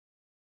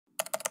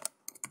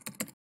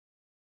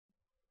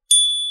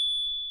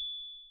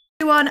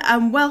Everyone,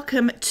 and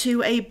welcome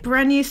to a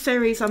brand new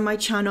series on my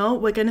channel.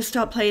 We're going to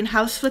start playing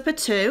House Flipper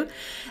 2.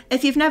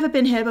 If you've never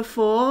been here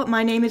before,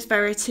 my name is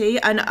Verity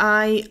and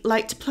I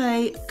like to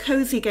play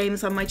cozy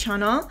games on my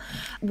channel.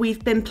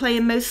 We've been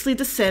playing mostly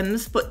The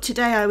Sims, but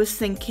today I was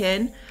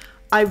thinking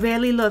I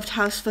really loved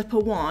House Flipper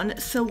 1,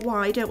 so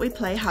why don't we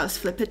play House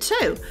Flipper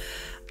 2?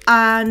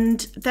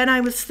 And then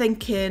I was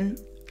thinking,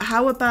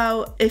 how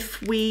about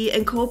if we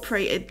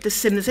incorporated The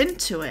Sims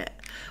into it?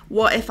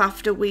 What if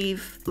after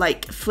we've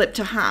flipped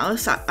a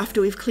house,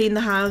 after we've cleaned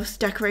the house,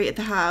 decorated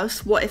the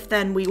house, what if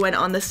then we went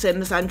on The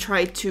Sims and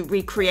tried to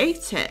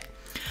recreate it?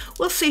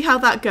 We'll see how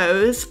that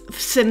goes.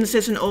 Sims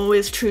isn't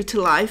always true to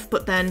life,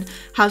 but then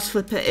House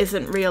Flipper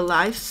isn't real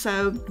life,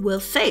 so we'll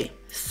see.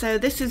 So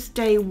this is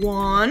day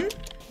 1.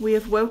 We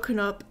have woken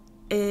up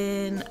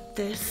in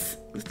this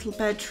little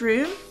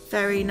bedroom.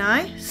 Very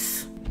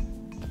nice.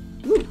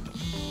 Ooh.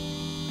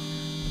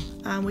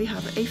 And we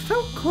have a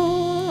phone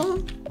call.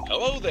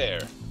 Hello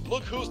there.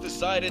 Look who's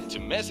decided to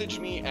message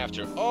me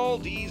after all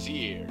these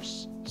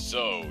years.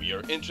 So,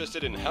 you're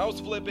interested in house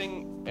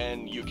flipping,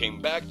 and you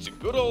came back to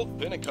good old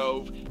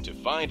Pinnacove to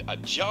find a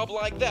job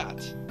like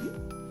that?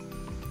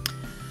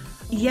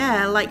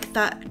 Yeah, like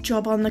that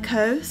job on the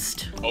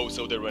coast. Oh,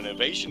 so the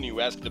renovation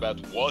you asked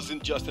about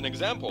wasn't just an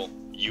example.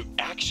 You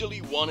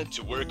actually wanted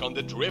to work on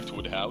the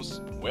Driftwood house?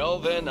 Well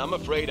then, I'm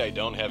afraid I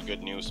don't have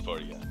good news for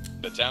you.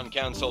 The town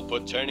council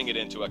put turning it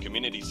into a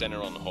community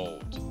center on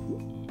hold.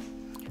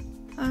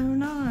 Oh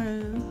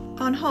no.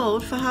 On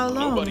hold for how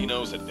long? Nobody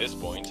knows at this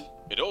point.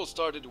 It all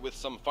started with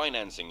some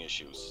financing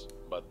issues.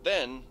 But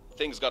then,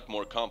 things got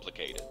more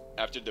complicated.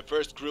 After the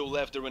first crew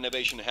left the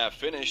renovation half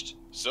finished,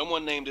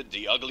 someone named it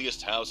the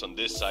ugliest house on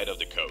this side of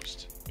the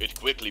coast. It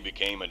quickly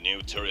became a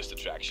new tourist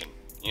attraction.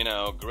 You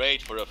know,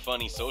 great for a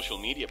funny social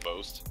media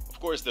post. Of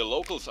course, the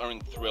locals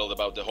aren't thrilled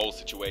about the whole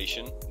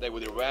situation. They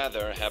would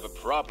rather have a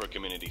proper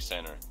community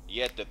center.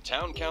 Yet the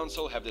town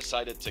council have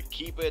decided to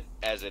keep it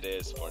as it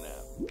is for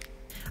now.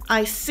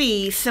 I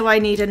see, so I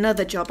need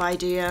another job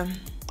idea.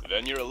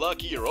 Then you're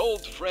lucky your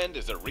old friend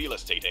is a real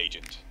estate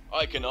agent.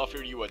 I can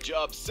offer you a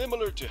job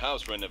similar to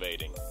house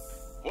renovating.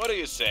 What do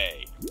you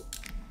say?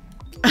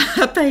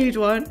 A paid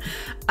one.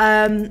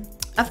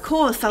 Of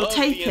course, I'll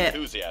take the it.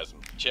 Enthusiasm.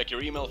 Check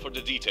your email for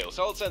the details.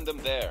 I'll send them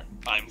there.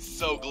 I'm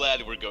so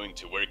glad we're going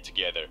to work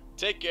together.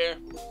 Take care.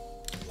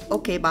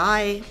 Okay,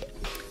 bye.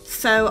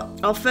 So,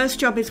 our first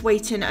job is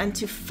waiting, and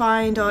to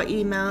find our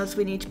emails,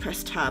 we need to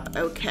press tab.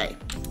 Okay.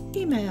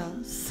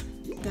 Emails.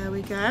 There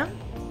we go.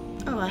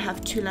 Oh, I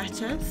have 2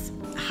 letters.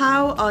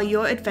 How are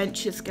your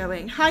adventures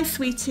going? Hi,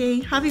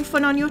 sweetie. Having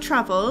fun on your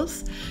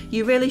travels?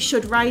 You really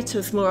should write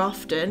us more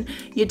often.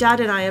 Your dad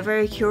and I are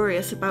very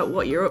curious about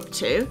what you're up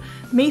to.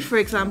 Me, for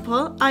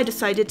example, I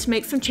decided to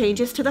make some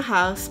changes to the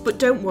house, but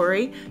don't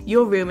worry,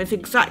 your room is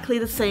exactly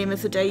the same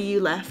as the day you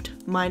left,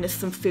 minus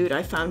some food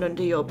I found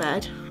under your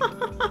bed.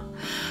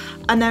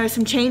 And there are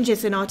some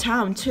changes in our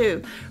town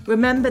too.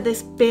 Remember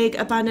this big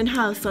abandoned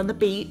house on the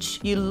beach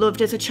you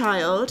loved as a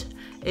child?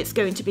 It's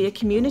going to be a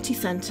community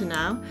centre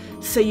now,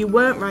 so you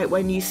weren't right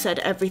when you said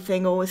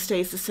everything always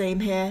stays the same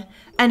here.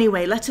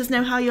 Anyway, let us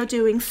know how you're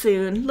doing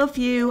soon. Love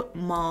you,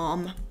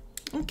 Mom.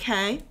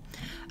 Okay.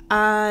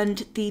 And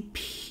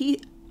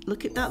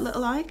look at that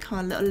little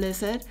icon, little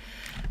lizard.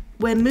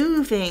 We're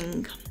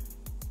moving.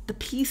 The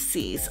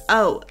PCs.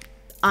 Oh,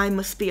 I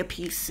must be a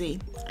PC.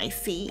 I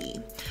see.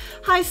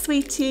 Hi,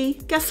 sweetie.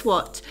 Guess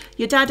what?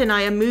 Your dad and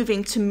I are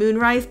moving to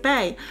Moonrise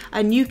Bay,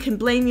 and you can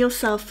blame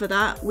yourself for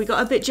that. We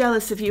got a bit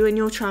jealous of you and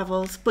your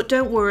travels, but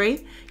don't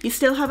worry. You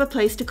still have a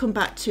place to come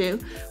back to.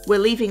 We're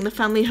leaving the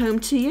family home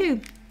to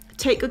you.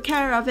 Take good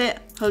care of it.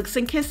 Hugs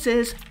and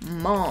kisses,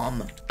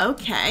 Mom.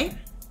 Okay.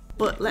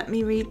 But let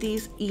me read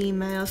these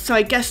emails. So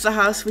I guess the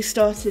house we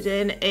started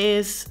in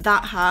is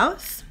that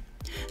house.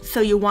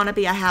 So you want to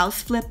be a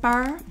house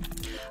flipper?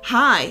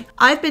 Hi,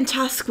 I've been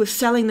tasked with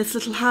selling this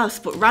little house,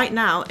 but right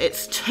now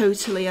it's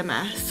totally a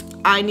mess.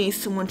 I need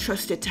someone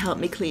trusted to help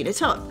me clean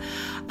it up.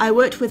 I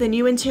worked with a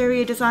new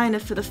interior designer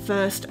for the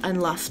first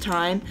and last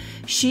time.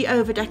 She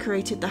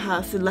over-decorated the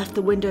house and left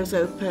the windows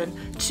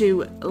open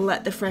to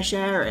let the fresh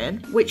air in,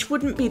 which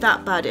wouldn't be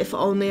that bad if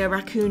only a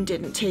raccoon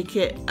didn't take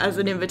it as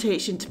an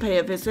invitation to pay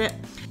a visit.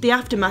 The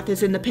aftermath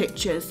is in the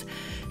pictures.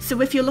 So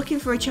if you're looking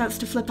for a chance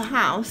to flip a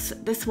house,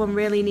 this one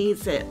really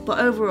needs it. But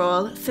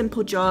overall,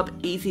 simple job,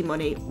 easy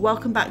money.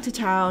 Welcome back to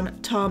town,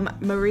 Tom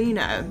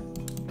Marino.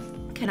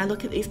 Can I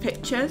look at these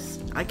pictures?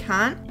 I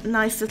can.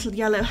 Nice little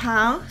yellow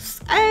house.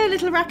 Oh,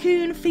 little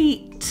raccoon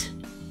feet.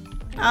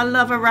 I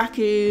love a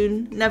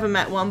raccoon. Never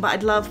met one, but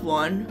I'd love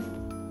one.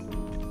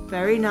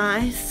 Very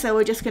nice. So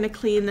we're just going to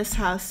clean this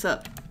house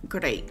up.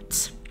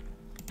 Great.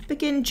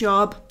 Begin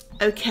job.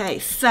 Okay,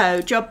 so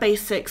job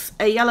basics.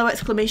 A yellow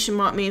exclamation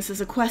mark means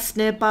there's a quest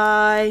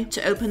nearby.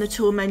 To open the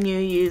tool menu,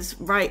 use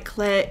right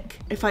click.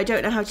 If I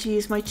don't know how to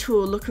use my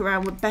tool, look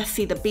around with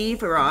Bessie the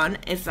beaver on.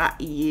 Is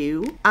that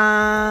you?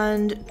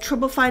 And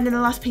trouble finding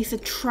the last piece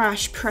of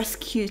trash, press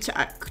Q to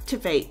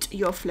activate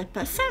your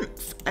flipper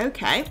sense.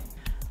 Okay,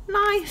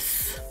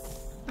 nice.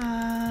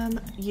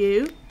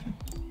 You.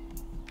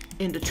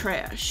 in the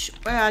trash.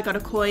 Well, I got a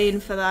coin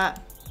for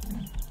that.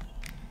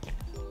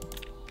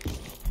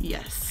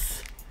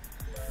 Yes.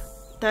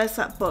 There's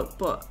that book,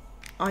 but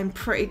I'm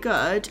pretty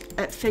good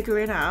at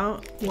figuring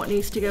out what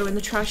needs to go in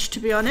the trash, to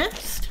be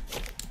honest.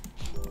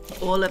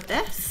 All of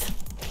this.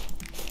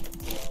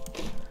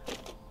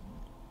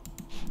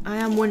 I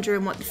am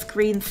wondering what this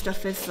green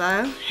stuff is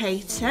though.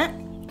 Hate it.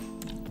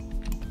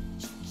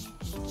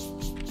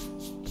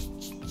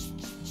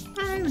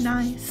 Oh,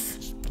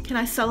 nice. Can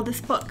I sell this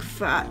book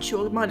for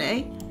actual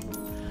money?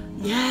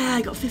 Yeah,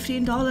 I got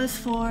 $15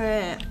 for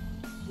it.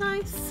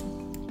 Nice.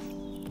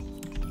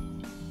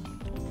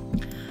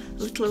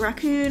 Little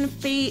raccoon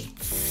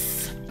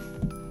feet.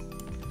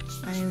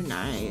 Oh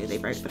no, they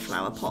broke the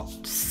flower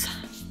pots.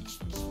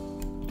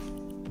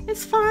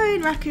 It's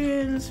fine,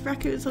 raccoons.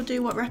 Raccoons will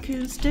do what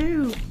raccoons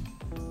do.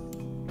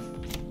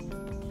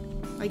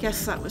 I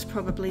guess that was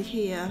probably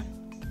here.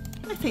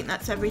 I think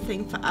that's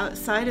everything for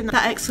outside, and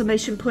that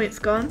exclamation point's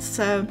gone,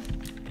 so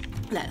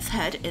let's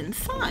head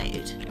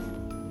inside.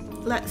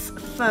 Let's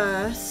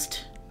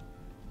first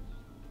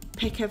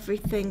pick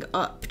everything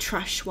up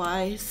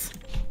trash-wise.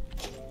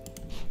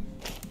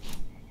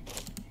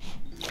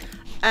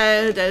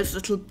 Oh, those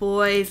little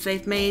boys,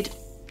 they've made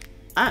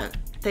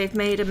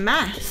a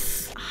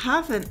mess,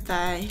 haven't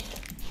they?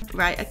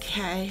 Right,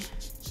 okay.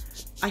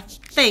 I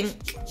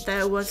think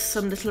there was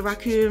some little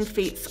raccoon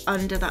feet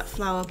under that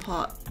flower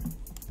pot.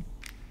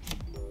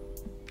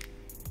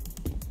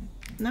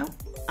 No,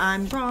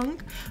 I'm wrong.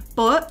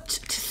 But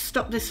to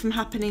stop this from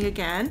happening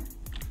again,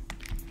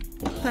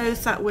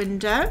 close that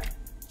window.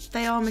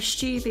 They are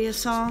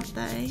mischievous, aren't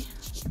they?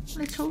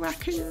 Little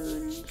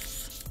raccoons.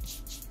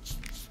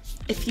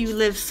 If you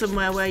live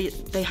somewhere where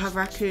they have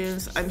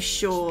raccoons, I'm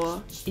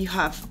sure you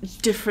have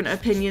different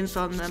opinions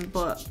on them,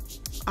 but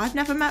I've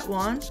never met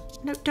one.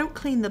 No, don't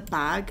clean the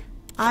bag.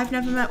 I've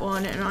never met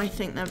one and I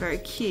think they're very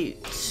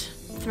cute.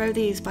 Throw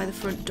these by the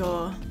front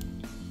door.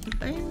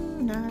 Oh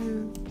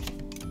no.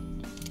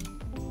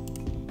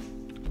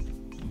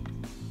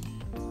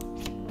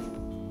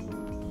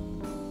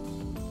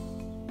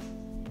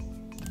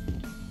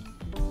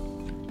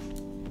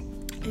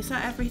 Is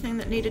that everything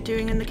that needed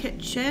doing in the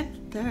kitchen?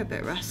 They're a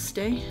bit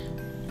rusty.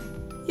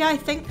 Yeah, I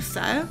think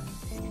so.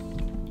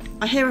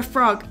 I hear a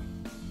frog.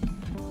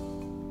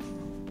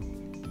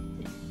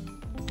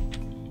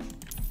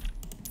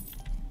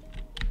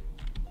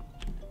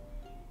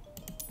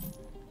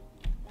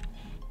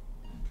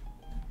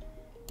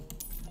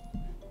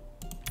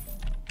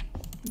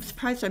 I'm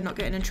surprised I'm not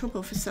getting in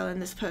trouble for selling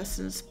this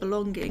person's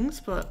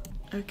belongings, but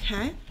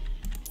okay.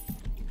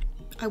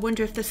 I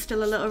wonder if there's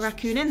still a little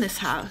raccoon in this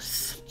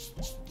house.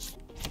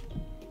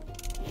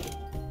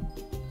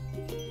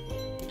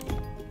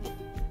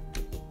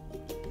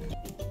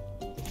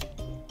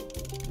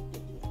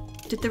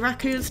 Did the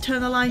raccoons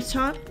turn the light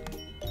on?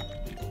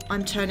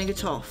 I'm turning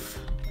it off.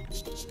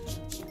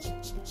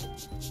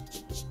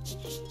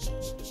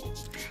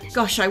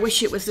 Gosh, I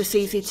wish it was this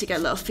easy to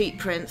get little feet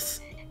prints.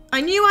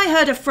 I knew I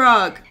heard a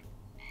frog.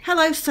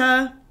 Hello,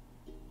 sir.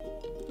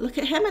 Look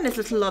at him and his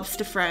little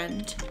lobster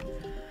friend.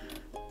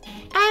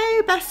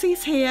 Oh,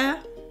 Bessie's here.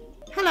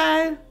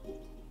 Hello.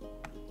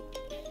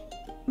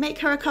 Make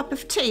her a cup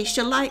of tea.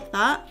 She'll like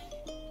that.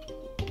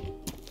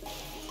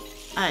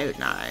 Oh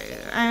no.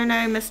 Oh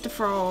no, Mr.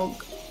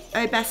 Frog.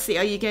 Oh, Bessie,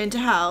 are you going to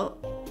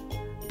help?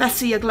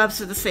 Bessie, your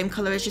gloves are the same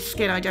colour as your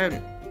skin. I don't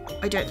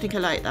think I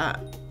like that.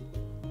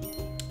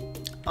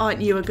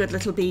 Aren't you a good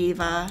little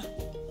beaver?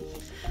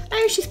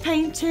 Oh, she's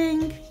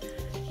painting.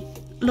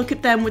 Look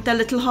at them with their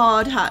little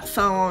hard hats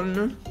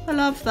on. I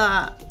love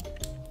that.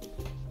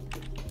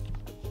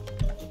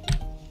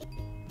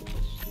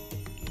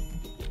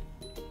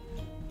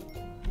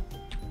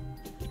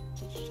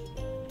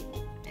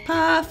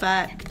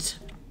 Perfect.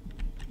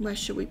 Where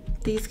should we?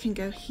 These can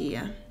go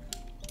here.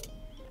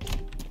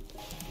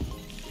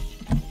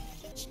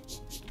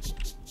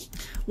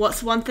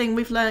 What's one thing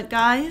we've learnt,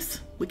 guys?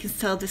 We can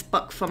sell this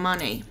book for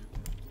money.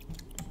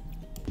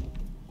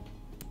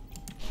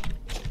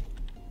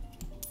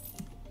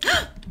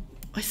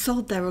 I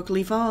sold their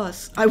ugly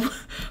vase. I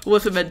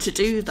wasn't meant to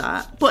do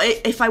that. But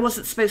if I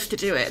wasn't supposed to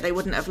do it, they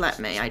wouldn't have let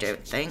me, I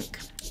don't think.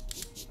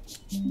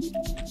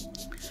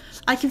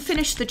 I can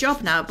finish the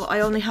job now, but I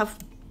only have...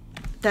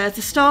 There's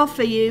a star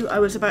for you. I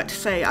was about to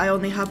say I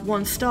only have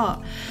 1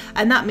 star.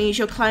 And that means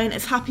your client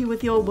is happy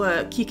with your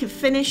work. You can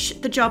finish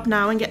the job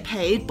now and get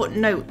paid, but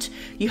note,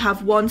 you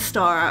have 1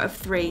 star out of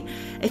 3.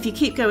 If you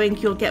keep going,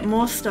 you'll get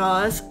more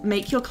stars,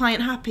 make your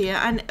client happier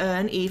and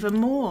earn even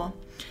more.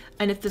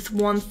 And if there's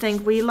one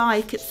thing we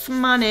like, it's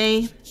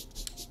money.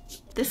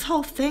 This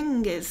whole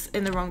thing is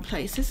in the wrong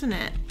place, isn't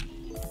it?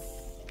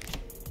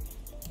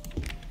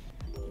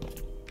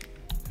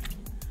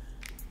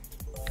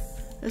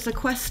 There's a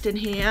quest in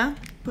here,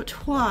 but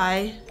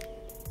why?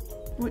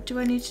 What do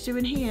I need to do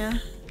in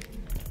here?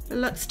 It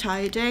looks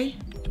tidy.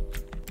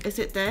 Is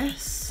it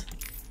this?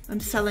 I'm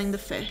selling the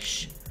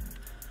fish.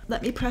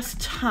 Let me press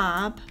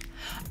tab.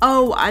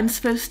 Oh, I'm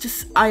supposed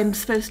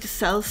to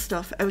sell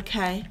stuff.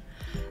 Okay.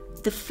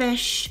 The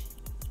fish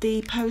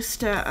the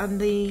poster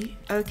and the...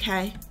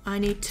 Okay, I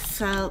need to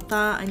sell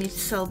that. I need to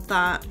sell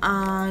that.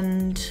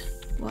 And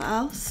what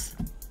else?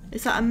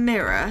 Is that a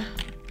mirror?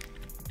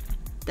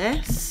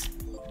 This?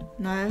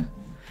 No.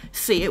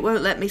 See, it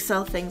won't let me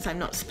sell things I'm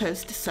not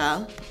supposed to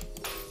sell.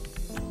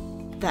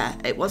 There,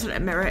 it wasn't a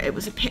mirror, it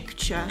was a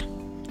picture.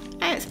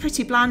 Hey, it's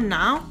pretty bland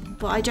now,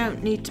 but I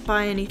don't need to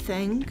buy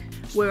anything.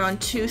 We're on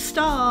 2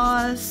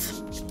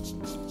 stars.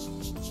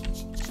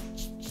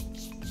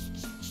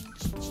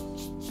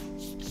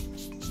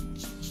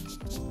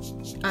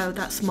 Oh,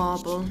 that's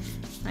marble.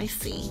 I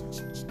see.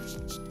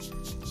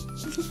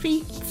 Little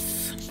feet.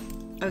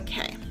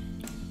 Okay.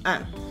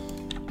 Oh.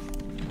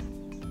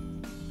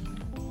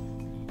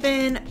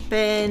 Bin,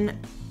 bin.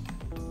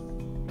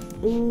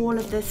 All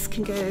of this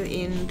can go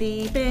in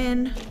the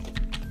bin.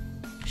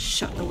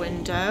 Shut the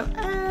window.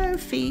 Oh,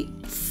 feet.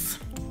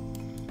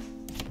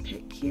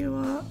 Pick you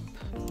up.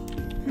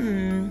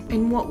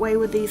 In what way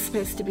were these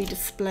supposed to be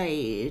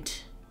displayed?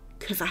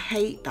 Because I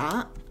hate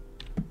that.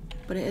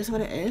 But it is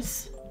what it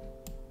is.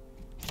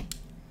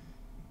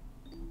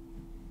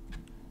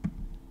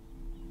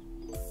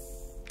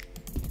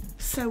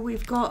 So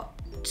we've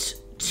got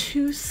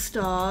 2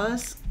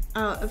 stars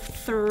out of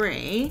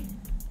 3.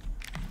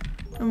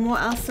 And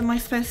what else am I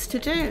supposed to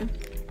do?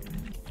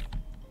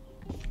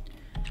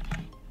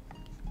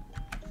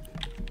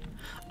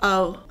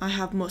 Oh, I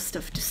have more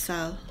stuff to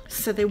sell.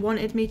 So they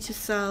wanted me to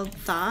sell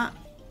that.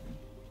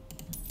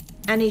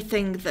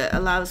 Anything that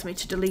allows me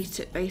to delete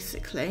it,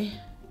 basically.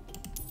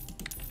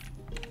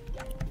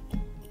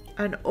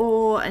 An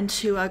ore and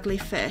 2 ugly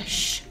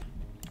fish.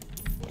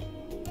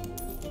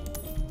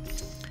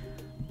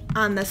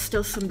 And there's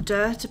still some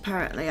dirt,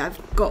 apparently. I've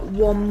got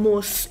 1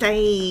 more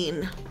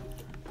stain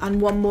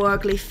and 1 more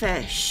ugly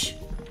fish.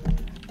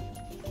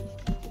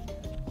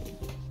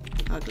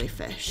 Ugly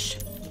fish.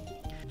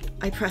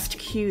 I pressed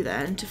Q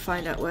then to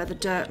find out where the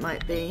dirt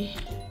might be.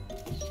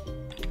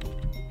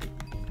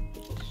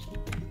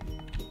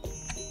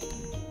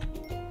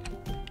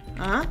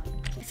 Huh?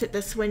 Is it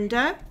this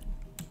window?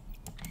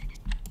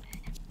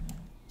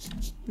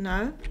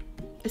 No.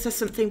 Is there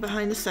something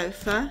behind the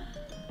sofa?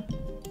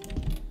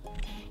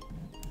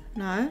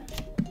 No.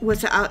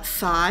 Was it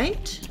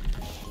outside?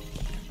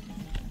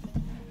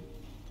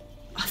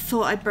 I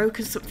thought I'd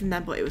broken something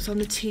then, but it was on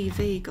the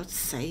TV, God's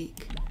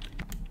sake.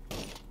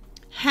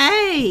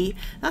 Hey!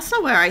 That's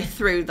not where I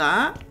threw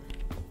that.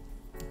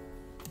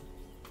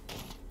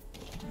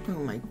 Oh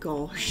my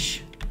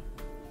gosh.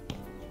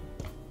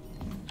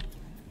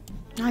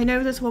 I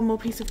know there's 1 more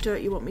piece of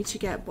dirt you want me to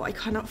get, but I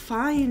cannot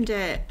find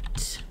it.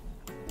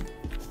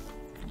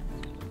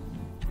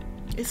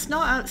 It's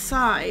not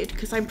outside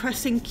because I'm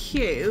pressing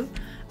Q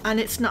and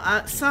it's not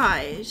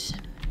outside.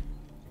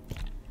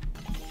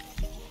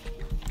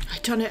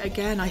 I've done it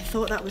again. I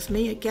thought that was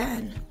me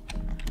again.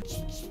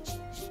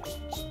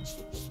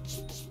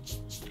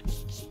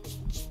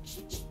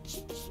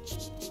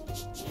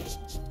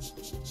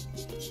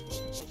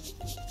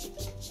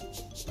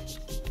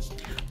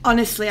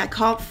 Honestly, I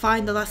can't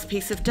find the last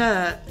piece of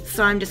dirt,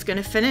 so I'm just going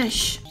to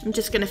finish. I'm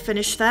just going to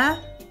finish there.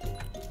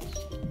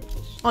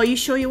 Are you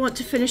sure you want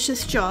to finish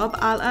this job?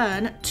 I'll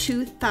earn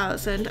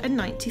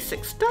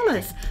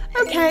 $2,096.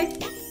 Okay.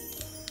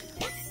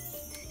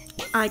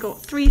 I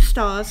got 3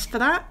 stars for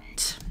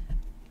that.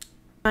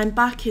 I'm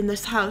back in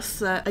this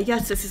house.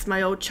 Yes, this is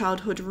my old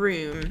childhood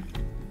room.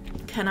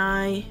 Can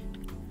I?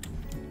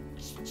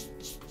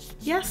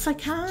 Yes, I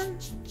can.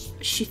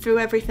 She threw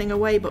everything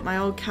away but my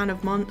old can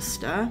of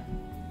Monster.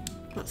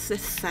 What's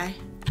this say?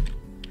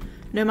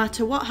 No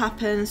matter what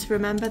happens,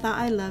 remember that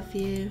I love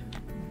you.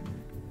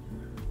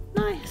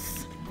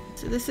 Nice.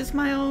 So this is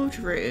my old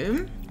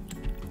room.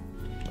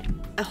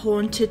 A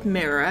haunted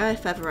mirror,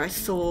 if ever I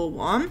saw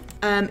one.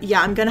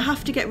 Yeah, I'm gonna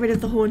have to get rid of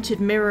the haunted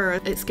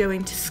mirror. It's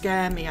going to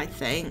scare me, I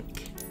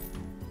think.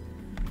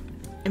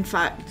 In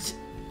fact,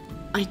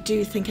 I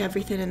do think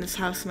everything in this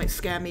house might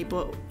scare me,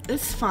 but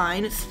it's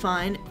fine, it's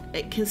fine.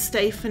 It can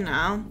stay for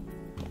now.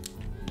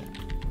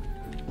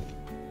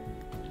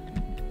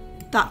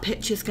 That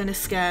picture's gonna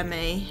scare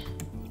me.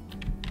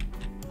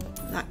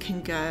 That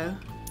can go.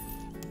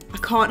 I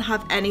can't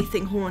have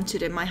anything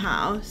haunted in my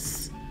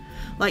house.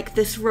 Like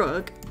this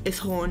rug is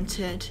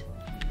haunted.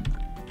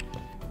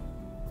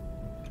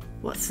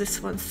 What's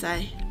this one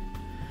say?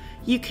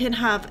 You can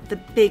have the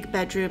big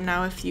bedroom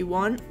now if you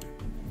want.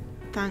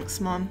 Thanks,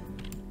 Mom.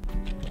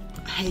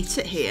 I hate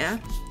it here.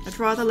 I'd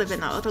rather live in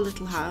that other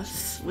little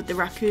house with the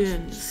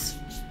raccoons.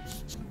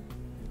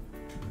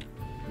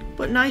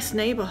 But nice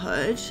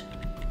neighbourhood.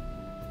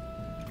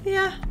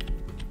 Yeah,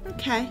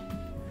 okay.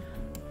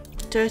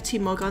 Dirty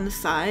mug on the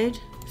side.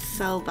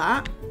 Sell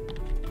that.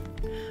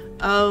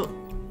 Oh.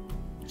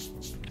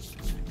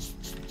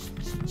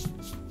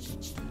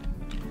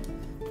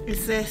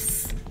 Is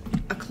this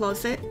a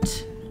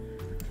closet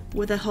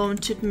with a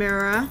haunted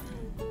mirror?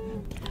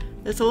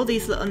 There's all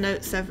these little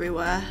notes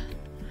everywhere.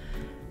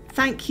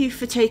 Thank you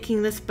for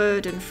taking this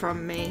burden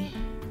from me.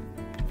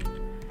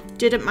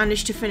 Didn't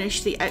manage to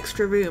finish the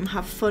extra room.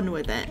 Have fun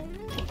with it.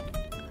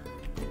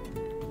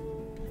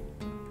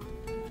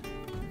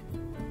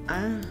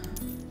 Oh,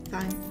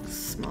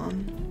 thanks,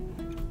 Mom.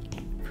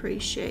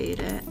 Appreciate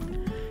it.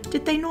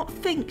 Did they not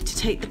think to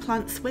take the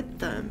plants with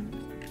them?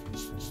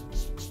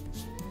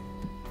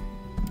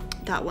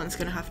 That one's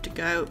gonna have to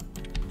go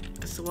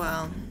as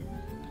well.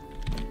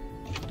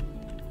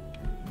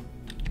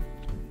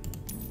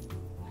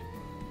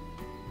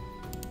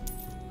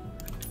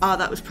 Oh,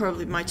 that was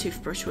probably my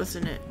toothbrush,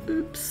 wasn't it?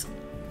 Oops.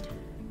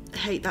 I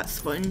hate that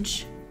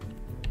sponge.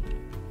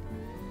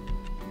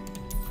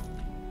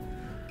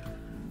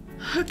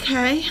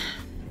 Okay.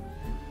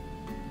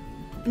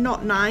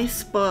 Not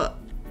nice, but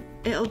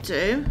it'll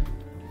do.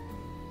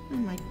 Oh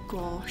my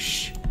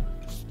gosh.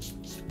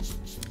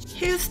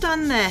 Who's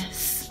done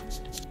this?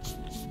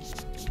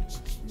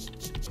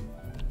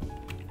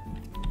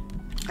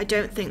 I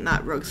don't think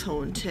that rug's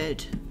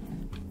haunted.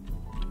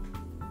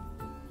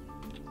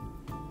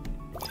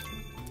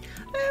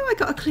 Oh, I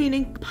got a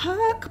cleaning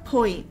perk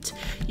point.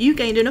 You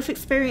gained enough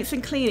experience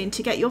in cleaning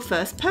to get your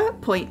first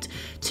perk point.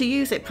 To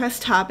use it, press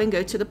tab and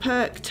go to the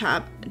perk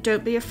tab.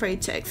 Don't be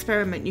afraid to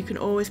experiment. You can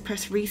always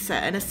press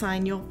reset and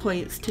assign your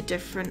points to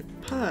different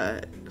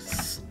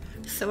perks.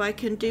 So I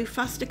can do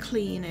faster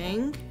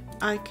cleaning.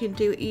 I can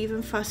do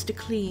even faster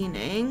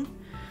cleaning.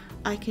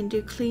 I can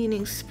do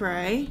cleaning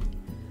spray.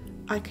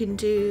 I can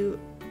do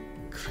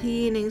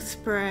cleaning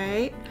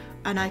spray.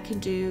 And I can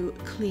do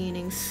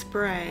cleaning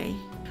spray.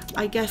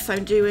 I guess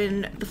I'm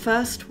doing the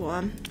first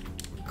one.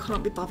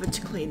 Can't be bothered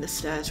to clean the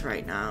stairs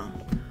right now.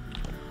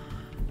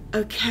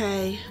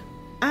 Okay.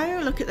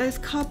 Oh, look at those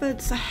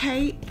cupboards. I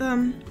hate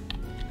them.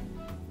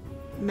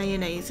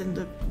 Mayonnaise in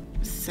the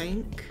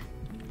sink.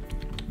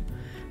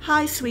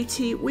 Hi,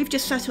 sweetie. We've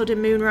just settled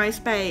in Moonrise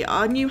Bay.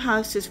 Our new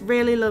house is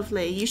really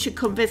lovely. You should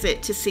come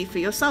visit to see for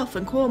yourself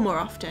and call more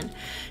often.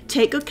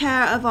 Take good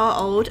care of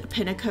our old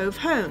Pinner Cove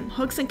home.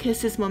 Hugs and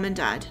kisses, Mum and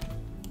Dad.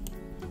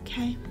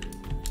 Okay.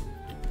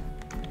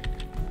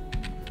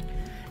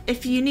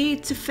 If you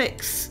need to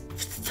fix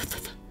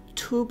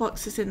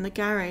toolboxes in the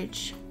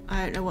garage,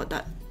 I don't know what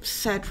that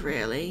said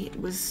really. It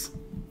was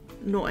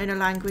not in a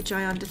language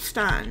I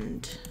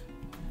understand.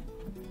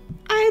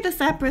 Oh, the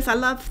zebras, I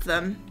love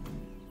them.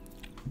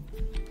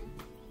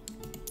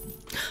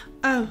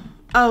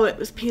 Oh, it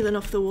was peeling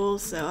off the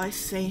walls though, I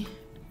see.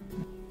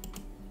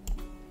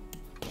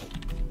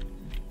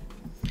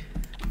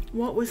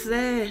 What was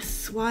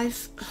this? Why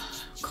is...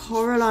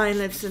 Coraline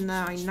lives in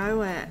there, I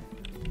know it.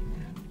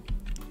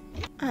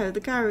 Oh,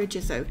 the garage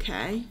is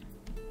okay.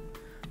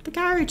 The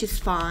garage is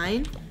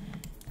fine.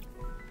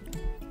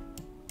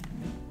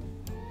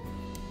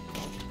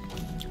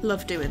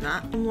 Love doing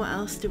that. And what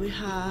else do we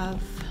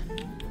have?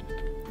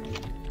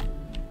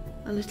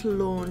 A little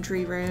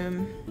laundry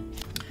room.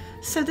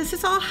 So this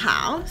is our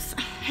house.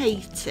 I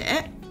hate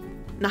it.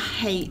 And I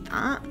hate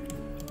that.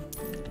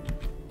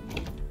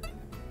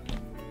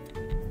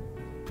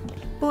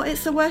 But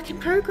it's a work in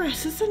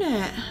progress, isn't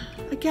it?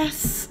 I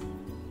guess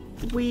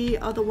we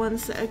are the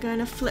ones that are going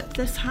to flip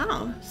this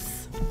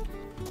house.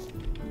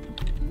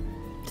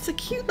 It's a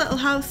cute little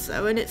house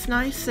though, and it's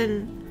nice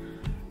and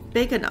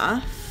big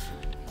enough.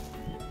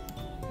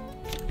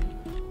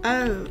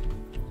 Oh,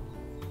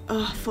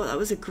 I thought that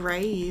was a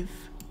grave.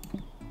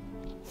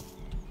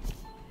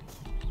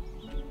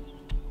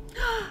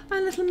 A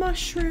little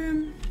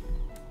mushroom.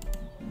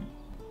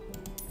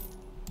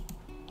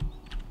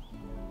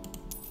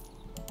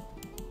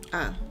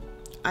 Oh,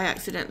 I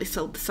accidentally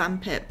sold the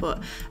sandpit,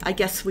 but I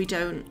guess we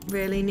don't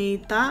really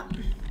need that.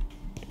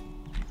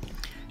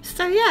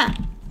 So yeah,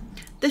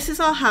 this is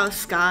our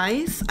house,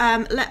 guys.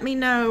 Let me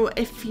know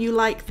if you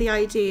like the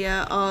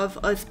idea of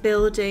us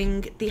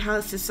building the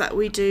houses that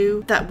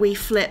we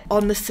flip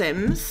on The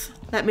Sims.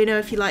 Let me know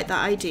if you like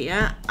that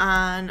idea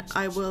and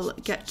I will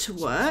get to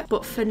work.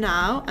 But for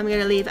now, I'm going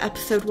to leave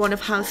episode 1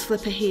 of House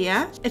Flipper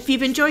here. If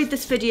you've enjoyed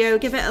this video,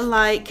 give it a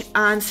like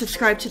and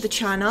subscribe to the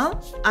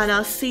channel. And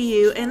I'll see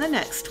you in the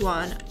next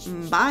one.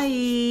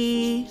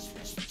 Bye!